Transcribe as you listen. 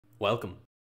Welcome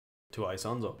to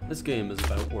Isonzo. This game is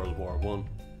about World War I.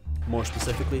 More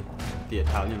specifically, the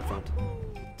Italian front.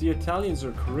 The Italians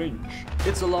are cringe.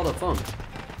 It's a lot of fun,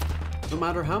 no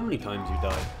matter how many times you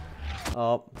die.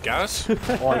 Oh. Gas?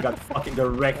 Oh, I got fucking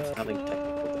direct.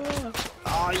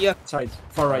 Oh, yeah. Side,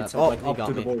 far right side, like up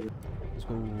to the border.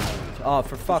 Oh,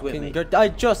 for fucking good. I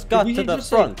just got to the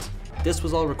front. This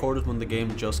was all recorded when the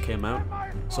game just came out,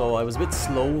 so I was a bit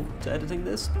slow to editing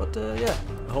this, but yeah,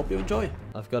 I hope you enjoy.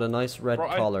 I've got a nice red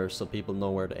collar so people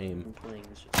know where to aim.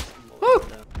 Woo!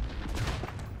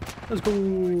 Let's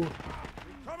go.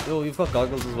 Oh, you've got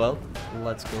goggles as well?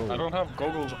 Let's go. I don't have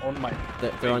goggles on my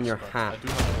They're on your hat.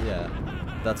 Yeah.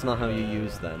 That's not how you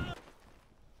use them.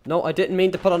 No, I didn't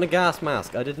mean to put on a gas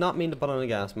mask. I did not mean to put on a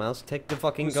gas mask. Take the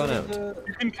fucking gun out.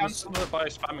 You can cancel it by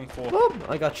spamming 4. Oh,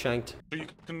 I got shanked. So you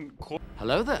can call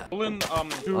Hello there. in,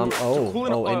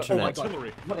 internet.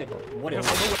 artillery. Whatever.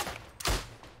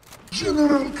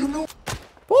 General Canoe.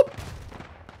 Whoop!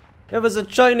 It was a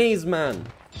Chinese man.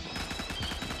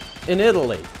 In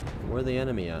Italy. Where the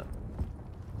enemy at?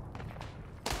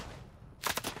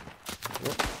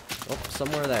 Whoop. Oh,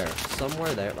 somewhere there.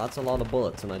 Somewhere there. That's a lot of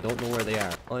bullets and I don't know where they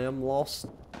are. I am lost.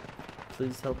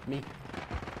 Please help me.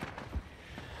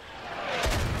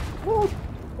 Whoop.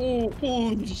 Oh,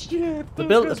 holy shit.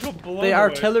 The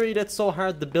artillery did so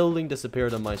hard the building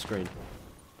disappeared on my screen.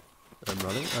 I'm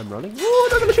running. Oh,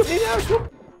 they're gonna shoot me now!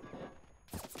 Swoop.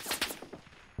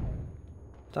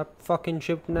 Stop fucking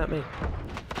shooting at me.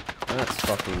 That's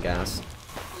fucking gas.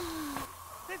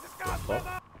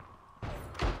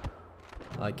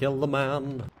 I killed the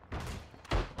man.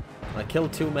 I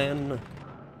killed 2 men.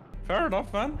 Fair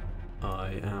enough, man.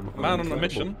 I am Man on a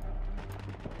mission.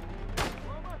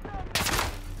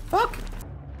 Fuck!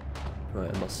 Right,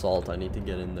 I'm assault. I need to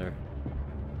get in there.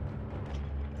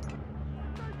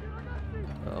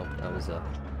 Oh, that was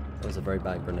a very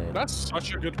bad grenade. That's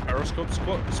such a good periscope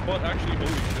spot, actually. Holy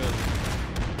shit.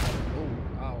 Oh,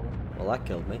 ow. Well, that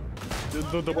killed me.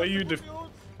 The way you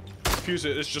defuse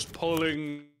it is just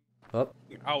pulling out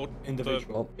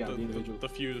Individual. the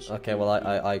fuse. Okay, well,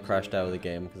 I crashed out of the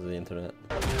game because of the internet.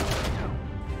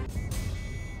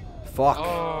 Fuck!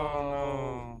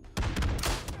 Oh.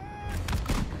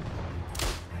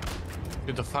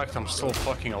 Dude, the fact I'm still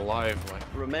fucking alive, like.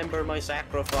 Remember my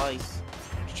sacrifice.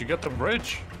 Did you get the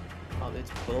bridge? Oh,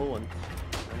 it's blowing.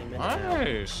 Any minute now.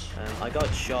 Nice. I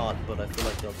got shot, but I feel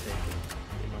like they'll take it.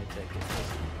 They might take it.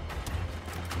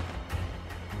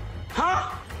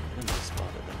 Ha! I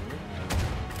spotted them.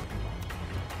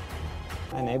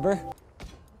 My neighbor?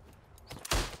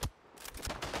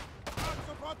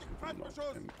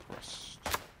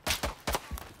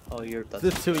 Oh, you're. That's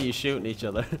The 2 of you shooting each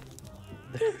other.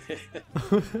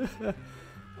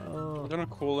 I'm gonna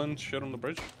call in shit on the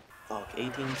bridge. Fuck,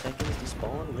 18 seconds to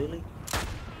spawn, really?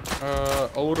 I'll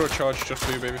order a charge just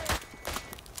for you, baby.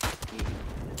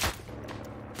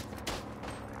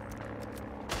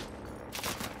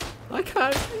 I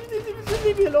can't.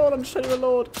 Leave me alone. I'm just trying to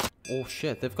reload. Oh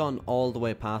shit! They've gone all the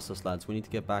way past us, lads. We need to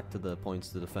get back to the points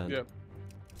to defend. Yep.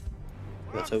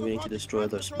 That's how we need to destroy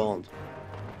their spawns.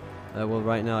 Well,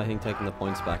 right now I think taking the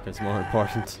points back is more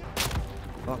important.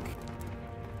 Fuck.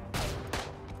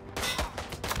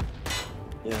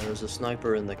 Yeah, there's a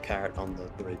sniper in the cart on the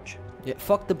bridge. Yeah,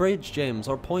 fuck the bridge, James.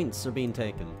 Our points are being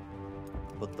taken.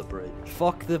 But the bridge.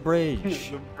 Fuck the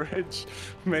bridge. The bridge,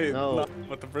 mate. No. Not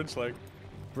what the bridge like.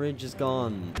 Bridge is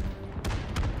gone.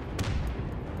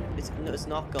 It's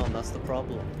not gone, that's the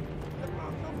problem.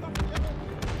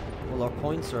 Well, our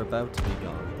points are about to be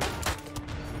gone.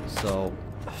 So,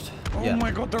 yeah. Oh my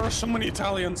god, there are so many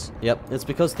Italians. Yep, it's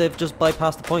because they've just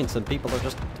bypassed the points and people are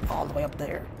just all the way up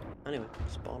there. Anyway,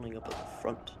 spawning up at the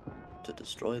front to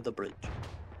destroy the bridge.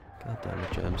 God damn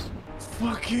it, James.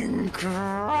 Fucking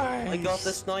Christ. I got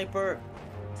the sniper!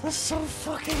 There's so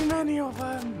fucking many of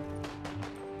them.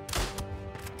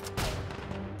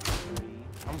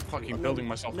 I'm fucking building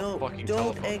myself No, a fucking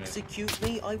don't telephone. execute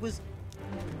me. I was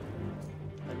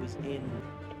in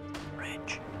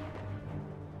bridge.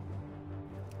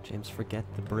 James, forget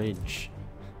the bridge.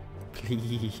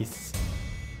 Please.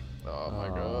 Oh my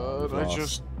Oh, god,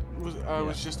 lost. I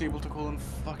was just able to call in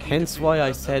fucking. Hence why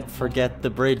I said forget the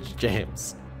bridge,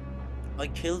 James. I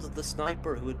killed the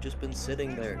sniper who had just been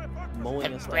sitting there,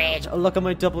 mowing us down. Oh, look at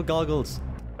my double goggles.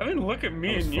 I mean, look at me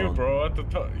That was and you, fun. bro. At the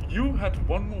top, you had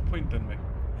 1 more point than me.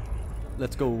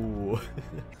 Let's go.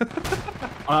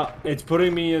 It's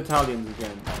putting me Italians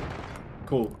again.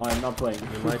 Cool, I am not playing.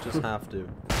 You might just have to.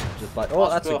 Just buy. Oh,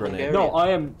 that's a Oscar, grenade. No, I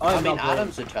am I mean, not playing.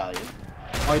 Adam's Italian.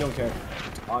 I don't care.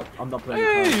 I'm not playing.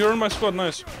 Hey, you're in my squad,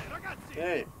 nice.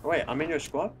 Hey, wait, I'm in your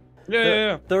squad?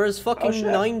 Yeah. There is fucking shit.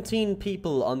 19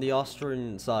 people on the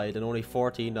Austrian side and only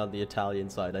 14 on the Italian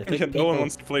side. I think Yeah, people, no one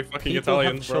wants to play fucking people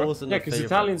Italians, have bro. chosen Yeah, a because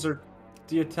favorite.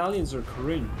 the Italians are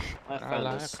cringe. I found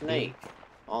a snake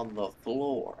on the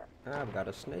floor. I've got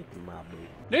a snake in my boot.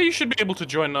 Yeah, you should be able to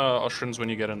join Austrians when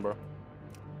you get in, bro.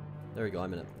 There we go,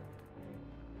 I'm in it.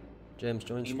 James,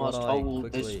 join You squad must I hold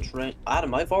quickly. this train.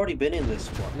 Adam, I've already been in this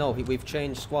squad. No, we've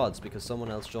changed squads because someone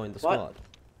else joined the What? squad.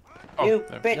 Oh, You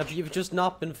there. bitch! Yeah, but you've just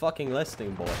not been fucking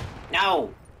listening, boy.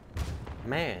 No!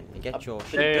 Man, you get I've your been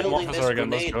shit. Hey, I'm building this officer again,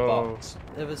 let's grenade go. box.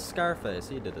 It was Scarface,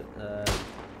 he did it.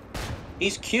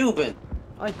 He's Cuban.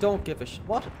 I don't give a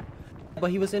what?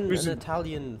 But he was in Who's an in-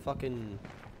 Italian fucking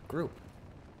group.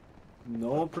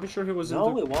 No, I'm pretty sure he was No,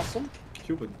 in the it wasn't.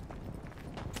 Cuban.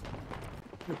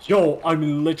 Yo,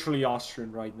 I'm literally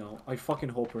Austrian right now. I fucking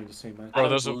hope we're in the same match. Bro, I'm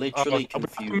there's a literally I'm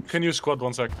confused. Can you squad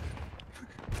 1 sec?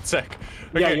 Sec.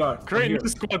 Yeah, Okay, you are. create I'm new here.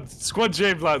 squad. Squad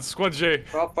J, lads. Squad J.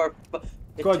 Proper.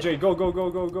 Go, Jay, go, go, go,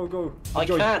 go, go, go. I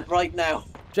Join. can't right now.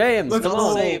 James, Let's come go.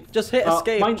 on. Save. Just hit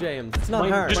escape, mine- James. It's not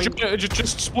mine- hard. mine-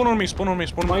 Just spawn on me. Spawn on me.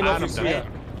 Spawn on Mine me. obviously,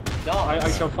 Adam, yeah. God.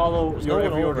 I shall follow There's your no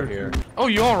one every over order here. Oh,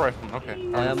 you are right. Okay.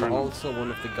 I am fair enough. also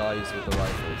one of the guys with the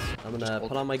rifles. I'm gonna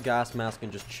put on my gas mask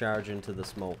and just charge into the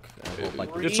smoke. I hope I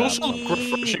can It's do also that.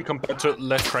 refreshing compared to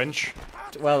Le Trench.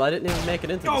 Well, I didn't even make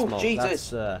it into the Oh, smoke. Jesus.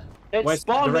 That's It West,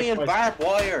 spawned me direct in west. barbed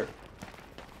wire.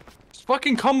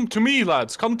 Fucking come to me,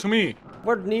 lads. Come to me.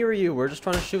 we're near you. We're just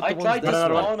trying to shoot I the ones tried to this no,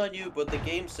 no, way. spawn on you, but the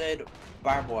game said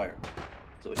barbed wire.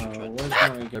 So what you tried to Where's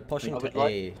my... They're pushing I to would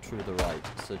like- A through the right,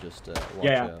 so just watch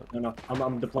Yeah, out. no,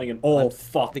 I'm deploying it. Oh,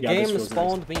 fuck. The yeah, this game feels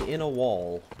spawned me in a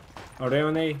wall. Nice. Are they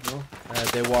on A? No?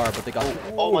 They were, but they got.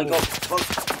 Oh my god.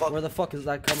 Fuck. Where the fuck is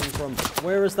that coming from?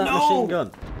 Where is that No! machine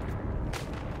gun?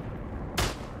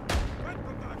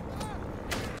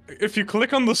 If you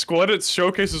click on the squad, it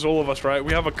showcases all of us, right?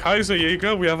 We have a Kaiser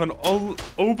Jäger, we have an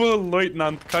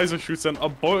Oberleutnant Kaiserschützen, a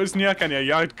Bosniak, and a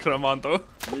Jagdkommando.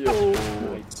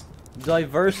 Right.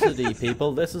 Diversity,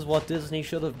 people. This is what Disney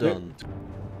should have done.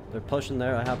 They're pushing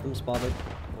there. I have them spotted.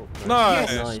 Oh,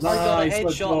 Nice. nice. I got a Nice,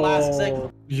 let's headshot last go.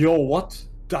 second. Yo, what?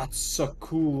 That's a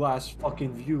cool ass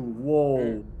fucking view.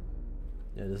 Whoa.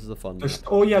 Yeah, this is a fun The one.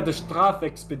 oh yeah, the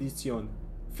Strafexpedition.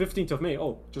 15th of May.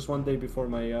 Oh, just one day before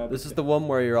my. This is the one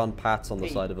where you're on pats on the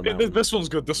side of a mountain. This one's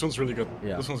good. This one's really good.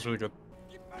 Yeah. This one's really good.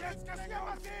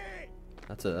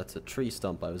 That's a tree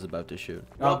stump I was about to shoot.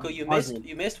 Rocco, you missed Osmond.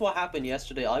 you missed what happened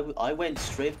yesterday. I went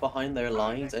straight behind their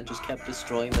lines and just kept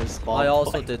destroying their spawn. I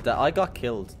also point. did that. I got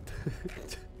killed.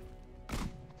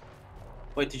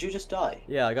 Wait, did you just die?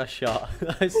 Yeah, I got shot.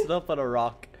 I stood up on a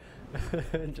rock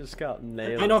and just got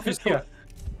nailed. I know if he's here.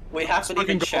 We haven't fucking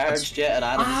even go. charged yet, and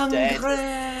Adam's dead.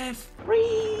 Angriff!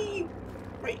 Free.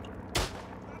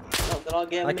 No, they're all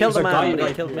getting I me. killed a There's a man, guy but he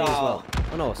right killed me here. as well.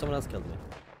 Oh no, someone else killed me.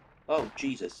 Oh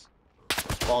Jesus!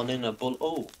 Spawned in a bull.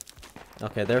 Oh,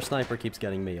 Okay, their sniper keeps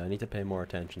getting me. I need to pay more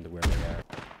attention to where they are.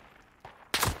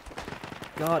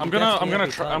 God, I'm he gets me gonna every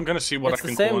try. time. I'm gonna see what It's I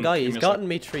can the go same on. guy. Give He's me a sec. gotten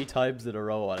me 3 times in a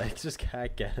row, and I just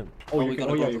can't get him. Oh, we you can.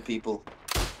 gotta Oh go yeah. for people.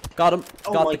 Got him.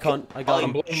 Oh Got my the cunt. I God. got I'm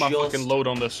him. blowing my Just- fucking load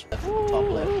on this. Top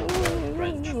left of the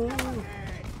French.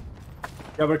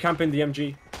 Yeah, we're camping the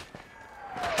MG.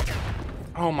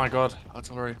 Oh my god,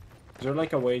 artillery. Is there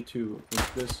like a way to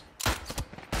make this?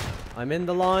 I'm in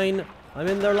the line. I'm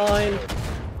in their line.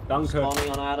 Danke. Spawning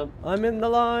on Adam. I'm in the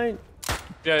line.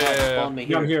 Yeah, Right, yeah, yeah. spawn me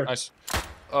Yeah, I'm here. Nice.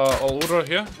 All order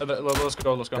here. Let's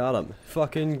go. Let's go. Got him.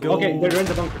 Fucking go. Okay, they're in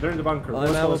the bunker. They're in the bunker. I'm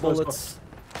Let's go, out let's of go, let's bullets.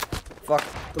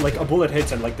 Fuck. go. Like a bullet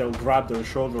hits and like they'll grab their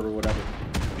shoulder or whatever.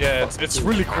 Yeah, it's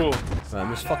really cool. Right,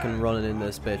 I'm just fucking running in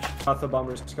this bitch. Half the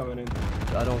bombers coming in.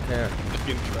 I don't care.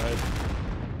 Fucking tried.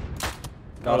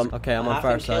 Got him. Okay, I'm I on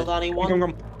far haven't killed side. anyone.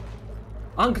 Come.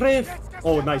 Angriff!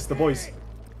 Oh, nice, the boys.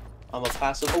 I'm a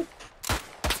passive. Oh,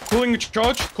 Cooling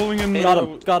charge. Cooling in. Got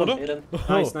him. Got order. him. hit him.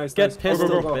 Nice, nice, Get nice. Go,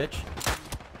 pistoled, go, go, go.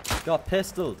 bitch. Got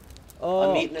pistoled.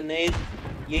 Oh. I'm eating a nade.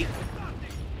 Yeet.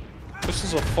 This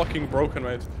is a fucking broken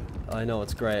raid. I know,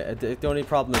 it's great. The only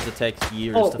problem is it takes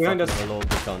years Oh, to behind fucking us. reload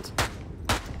the cunt.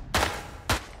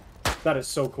 That is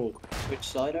so cool. Which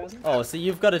side are they? Oh, so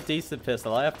you've got a decent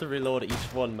pistol. I have to reload each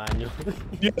one manually.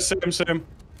 Yeah, same.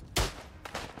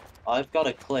 I've got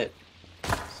a clip.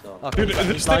 So. Okay, Dude, he's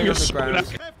this lying thing on is the so ground. lag.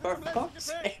 For fuck's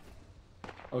sake.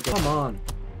 Okay. Come on.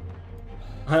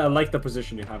 I like the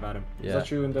position you have, Adam. Yeah. Is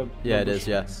that you in the... Yeah, it is,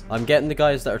 yeah. I'm getting the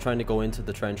guys that are trying to go into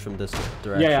the trench from this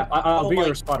direction. Yeah, I'll Oh be my-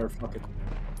 your spotter, fuck it.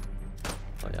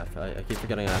 Oh yeah, I keep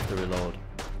forgetting I have to reload.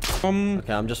 Okay,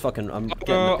 I'm getting the I'm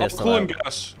pistol cooling out.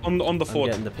 gas on the I'm fort.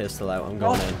 getting the pistol out. I'm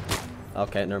going in.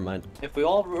 Okay, never mind. If we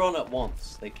all run at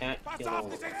once, they can't kill all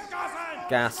of us.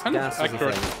 Gas Kind of is a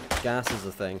accurate. thing. Gas is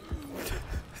a thing.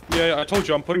 Yeah, I told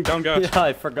you I'm putting down gas. Yeah,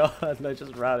 I forgot and I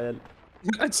just ran in.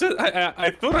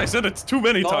 I thought I said it too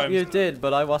many times. You did,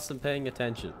 but I wasn't paying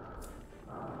attention.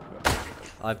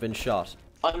 I've been shot.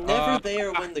 I'm never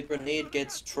there when the grenade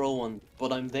gets thrown,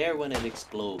 but I'm there when it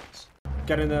explodes.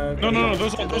 Get in the... No,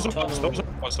 those are us.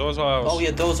 Those are us. Oh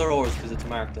yeah, those are ours because it's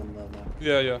marked on the map.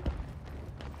 Yeah.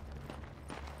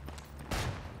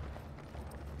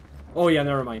 Oh yeah,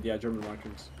 never mind. Yeah, German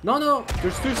markings. No,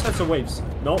 there's 2 sets of waves.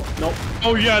 No.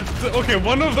 Oh yeah, okay,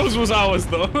 one of those was ours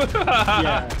though.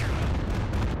 Yeah.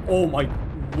 Oh my...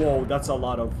 Whoa, that's a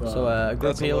lot of... So,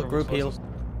 group heal.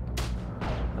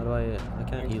 How do I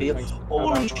can't heal you.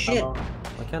 Holy shit!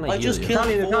 Why can't I I heal just you? killed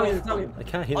 4 Italian. I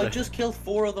can't heal I you. just killed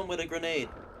 4 of them with a grenade.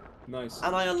 Nice.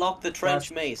 And I unlocked the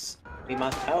trench mace. We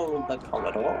must hold the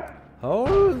corridor.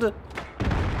 Hold!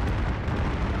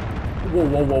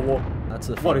 Whoa. That's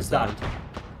a fun What is sound. that?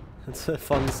 It's a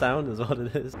fun sound is what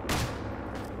it is.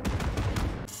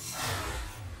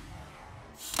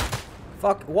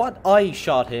 Fuck, what? I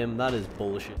shot him, that is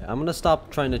bullshit. I'm gonna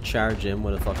stop trying to charge him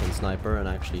with a fucking sniper and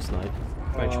actually snipe.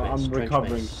 Trench mace, I'm trench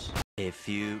recovering. mace. A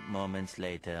few moments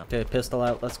later. Okay, pistol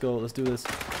out, let's go, let's do this.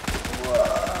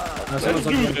 Let's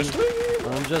do this.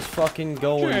 I'm just fucking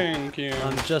going. Thank you.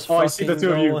 I'm just Oh, fucking I see the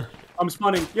 2 of you. I'm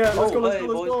spawning. Yeah, let's go. hey,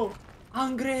 boys.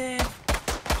 Hungry.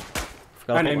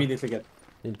 Forgot And to put immediately get.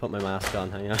 need to put my mask on,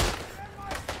 hang on.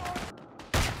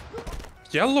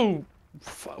 Yellow.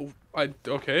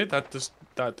 Okay, that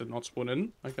did not spawn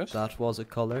in, I guess. That was a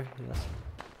color, yes.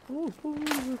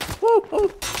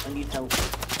 I need help.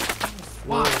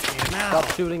 Stop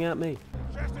shooting at me.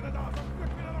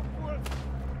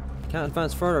 Can't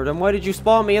advance further, then why did you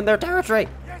spawn me in their territory?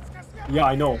 Yeah,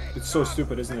 I know. It's so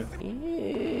stupid, isn't it?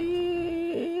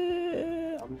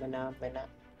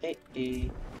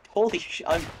 Holy shit,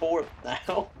 I'm 4th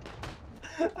now.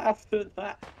 After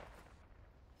that.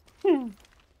 Well,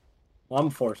 I'm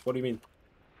 4th. What do you mean?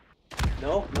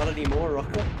 No, not anymore,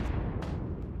 Rocco.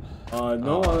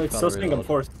 No, Oh, it's gotta still saying I'm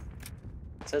reload. 4th.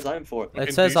 It says I'm 4th.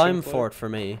 It says I'm fort for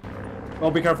me. Oh,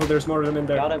 be careful. There's more of them in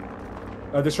there. Got him.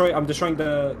 I'm destroying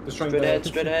the. Straight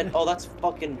ahead. Oh, that's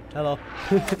fucking... Hello.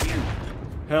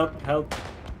 Help.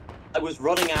 I was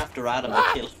running after Adam to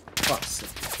kill. Fuck's sake.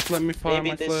 Let me fire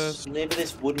my flares. Maybe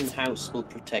this wooden house will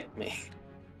protect me.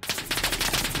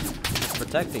 It's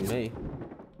protecting me.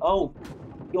 Oh,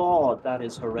 God, that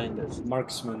is horrendous.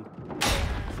 Marksman.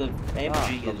 The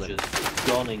MG is lovely. just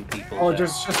gunning people Oh, down.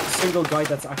 there's just a single guy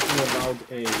that's actually allowed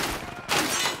a...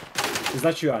 Is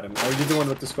that you, Adam? Or are you the one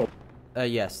with the scope?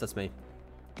 Yes, that's me.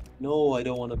 No, I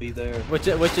don't want to be there. Which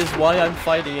is why I'm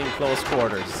fighting in close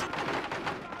quarters.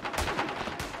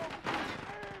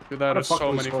 Dude, that What is the fuck so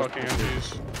was many supposed fucking to do?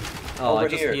 MGs. Oh, I Over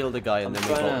just here. healed a guy and I'm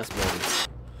then we trying both to- exploded.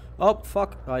 Oh,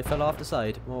 fuck. I fell off the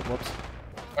side. Oh, whoops.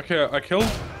 Okay,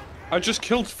 I just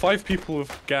killed 5 people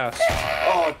with gas.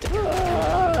 Oh,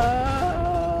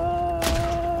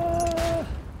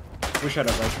 Wish I had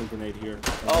a rifle grenade here.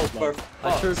 oh, perfect.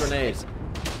 I threw grenades.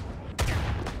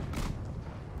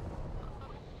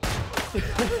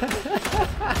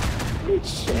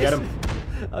 Get him.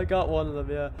 I got one of them,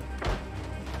 yeah.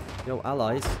 Yo,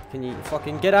 allies, can you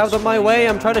fucking get out of my way?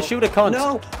 I'm trying to shoot a cunt.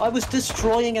 No, I was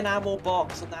destroying an ammo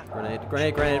box and that...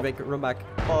 Grenade, make it run back.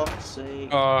 Fuck's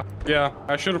sake. Yeah,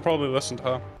 I should have probably listened to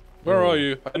her. Where are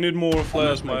you? I need more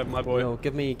flares, my boy. Yo,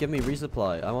 give me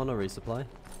resupply. I want a resupply.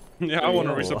 Yeah, I want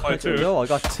to resupply too. Yo, I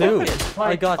got 2.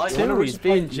 I got I 2. wanna He's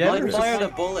being I generous. fired a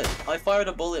bullet.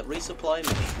 Resupply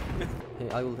me. Hey,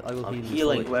 I will I'm heal you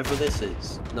healing fully. whoever this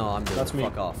is. No, I'm good. That's me.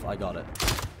 Fuck off. I got it.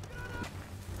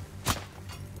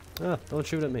 Ah, don't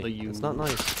shoot at me. It's not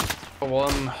nice.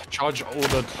 One charge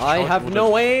ordered. I have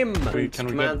no aim. Can we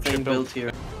Command get thing ship built built?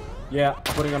 here. Yeah, I'm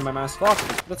putting on my mask. Fuck.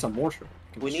 That's a mortar.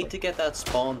 We need to get that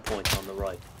spawn point on the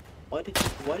right. Why does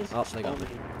Oh, it they spawn got me.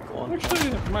 go on? Actually,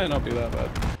 it might not be that bad.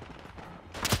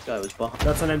 This guy was behind.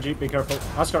 That's an MG. Be careful.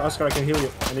 Oskar, I can heal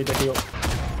you. I need to heal.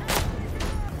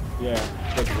 Yeah,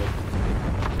 that's good.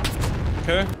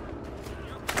 Okay.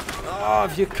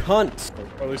 Oh, you cunt.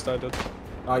 Or at least I did.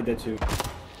 I did too.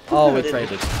 Oh, we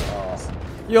traded.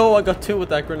 Yo, I got 2 with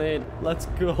that grenade. Let's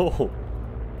go.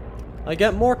 I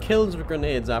get more kills with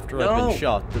grenades after I've No. been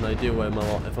shot than I do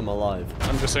if I'm alive.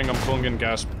 I'm just saying I'm pulling in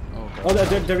gas. Oh, God.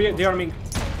 Oh, they are me.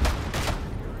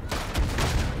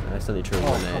 I still need to throw a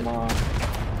Oh, grenade. come on.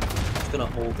 I'm just gonna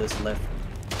hold this left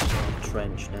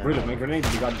trench now. Really, my grenade,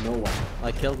 you got no one.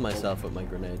 I killed myself with my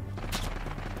grenade.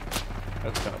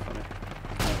 That's kind of funny.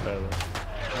 Not fair, though.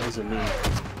 That was a me.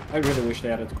 I really wish they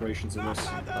added decorations in this.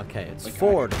 Okay, it's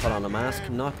 4 to put on a mask,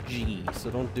 not G, so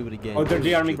don't do it again. Oh, they're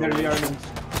de-arming, they're de-arming.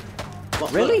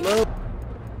 Really?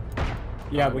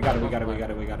 Yeah, we got it.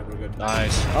 We're good.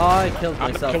 Nice. Oh, I killed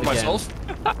I myself killed again. myself.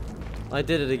 I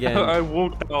did it again. I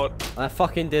walked out. I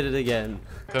fucking did it again.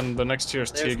 Then the next tier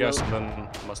is tear gas and then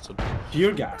mustard.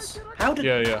 Tear gas. How did?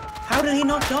 Yeah. How did he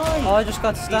not die? Oh, I just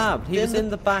got stabbed. He was in in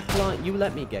the back line. You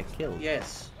let me get killed.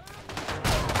 Yes.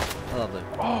 Lovely.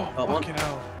 Oh, Got one. fucking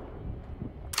hell.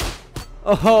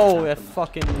 Oh, it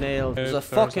fucking nailed. There's a There's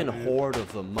fucking something. horde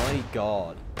of them. My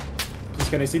god.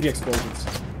 Just can I see the explosions?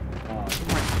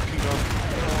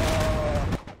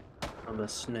 I'm a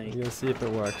snake. You'll see if it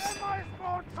works.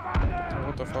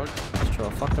 What the fuck? Just throw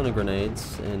a fuck ton of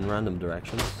grenades in random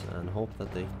directions and hope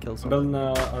that they kill someone. Building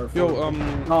our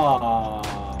Yo,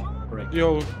 break.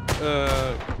 Yo,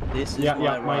 This is Yeah, my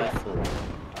yeah, my- rifle.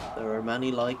 There are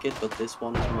many like it, but this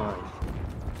one is mine.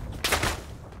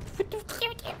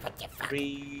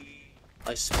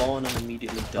 I spawn and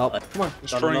immediately die. Oh, come on.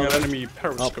 Destroying an enemy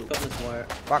periscope. Got this wire.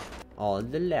 Fuck. All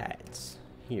the lads.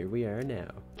 Here we are now.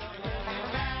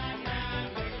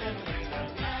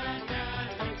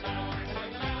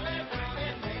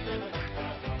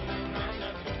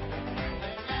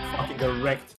 Fucking got wrecked.